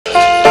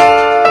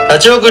ラ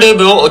ジオグルー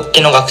ブをお聞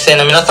きの学生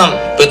の皆さん、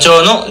部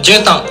長のじゅ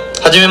んさん、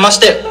はじめまし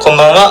て、こん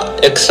ばんは。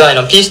 XY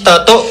の P スタ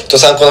ーとド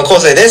サンコの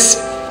Koseiで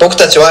す。僕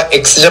たちは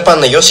x ジャパ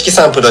ンの YOSHIKI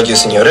さんプロデュー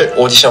スによる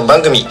オーディション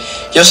番組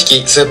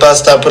YOSHIKI スーパー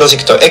スタープロジェ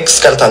クト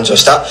X から誕生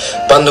した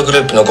バンドグル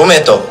ープの5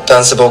名とダ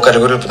ンスボーカ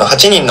ルグループの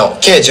8人の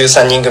計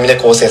13人組で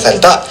構成され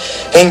た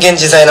変幻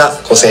自在な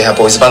個性派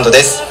ボーイズバンド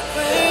です。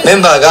メ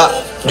ンバーが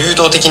流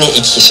動的に行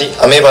き来し、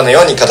アメーバの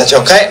ように形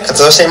を変え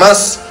活動していま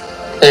す。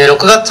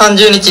6月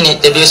30日に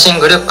デビューシン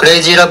グル「クレ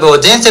イジーラブを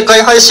全世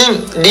界配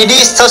信リリ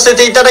ースさせ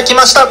ていただき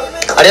ました。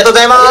ありがとうご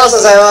ざいます。ありがとう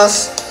ございま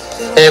す。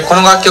こ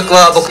の楽曲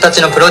は僕た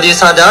ちのプロデュー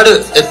サーであ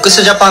る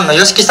x ジャパンの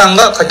YOSHIKI さん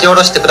が書き下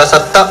ろしてくださ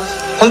った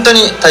本当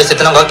に大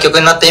切な楽曲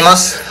になっていま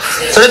す。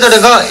それぞれ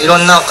がいろ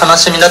んな悲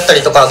しみだった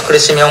りとか苦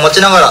しみを持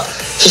ちながら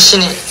必死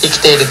に生き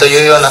ていると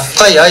いうような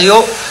深い愛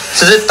を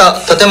綴った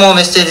とても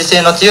メッセージ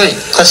性の強い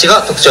歌詞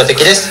が特徴的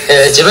です。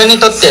自分に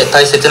とって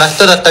大切な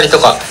人だったりと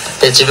か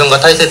自分が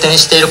大切に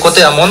しているこ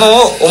とやもの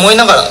を思い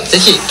ながらぜ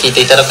ひ聴い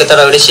ていただけた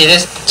ら嬉しいで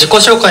す。自己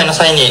紹介の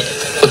際に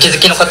お気づ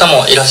きの方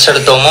もいらっしゃ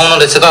ると思うの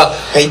ですが、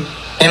はい、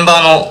メンバ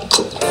ーの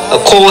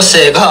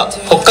Koseiが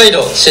北海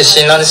道出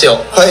身なんですよ。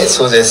はい、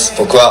そうです。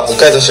僕は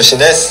北海道出身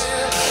です。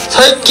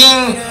最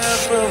近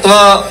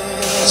は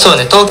そう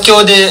ね、東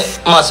京で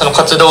その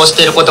活動をし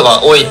ていること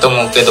が多いと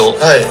思うけど、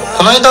はい、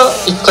この間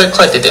一回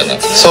帰ってたよね。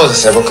そうで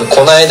すね、僕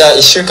この間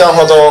1週間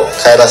ほど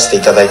帰らせて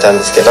いただいたん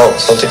ですけど、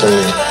その時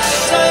に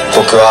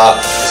僕は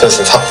そうです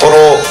ね、札幌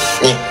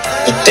に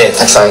行って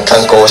たくさん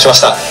観光をしまし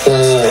た。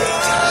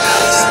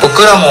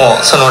僕らも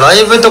そのラ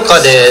イブとか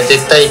で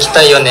絶対行き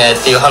たいよね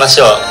っていう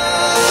話は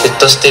ずっ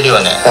としてるよ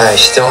ね。はい、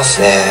してます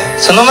ね。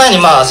その前に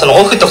そ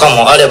のオフとか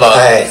もあれば、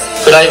はい、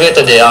プライベー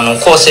トで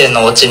Kosei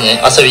のお家に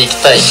遊び行き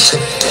たいっ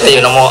てい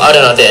うのもあ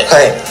るので、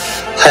はい、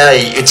早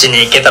いうち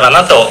に行けたら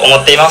なと思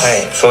っています。は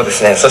い、そうで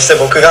すね。そして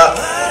僕が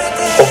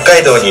北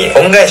海道に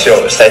恩返し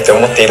をしたいと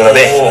思っているの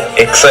で、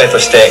XY と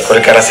してこ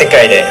れから世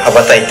界で羽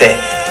ばたいて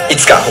い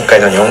つか北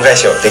海道に恩返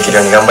しをできる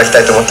ように頑張り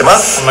たいと思ってま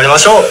す。頑張りま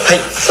しょう。はい、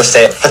そし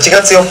て8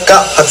月4日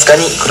20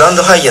日にグラン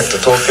ドハイアット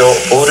東京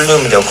ボールル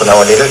ームで行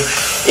われる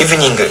イブ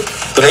ニング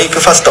ブレイク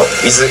ファスト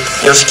with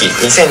YOSHIKI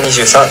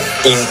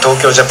 2023 in 東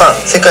京ジャパン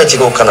世界一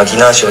豪華なディ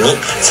ナーショーに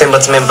選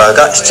抜メンバー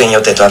が出演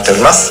予定となってお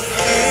ります。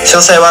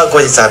詳細は後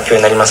日発表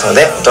になりますの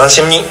でお楽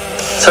しみに。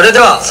それで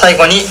は最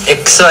後に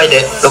XY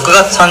で6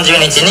月30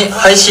日に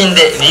配信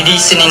でリリー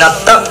スにな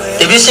った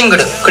デビューシング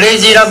ル「クレイ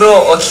ジーラブ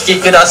をお聴き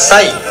くだ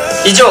さい。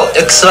以上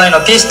XY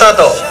の P スター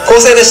と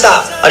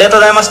ありがとう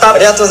ございました。あ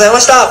りがとうございま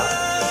した。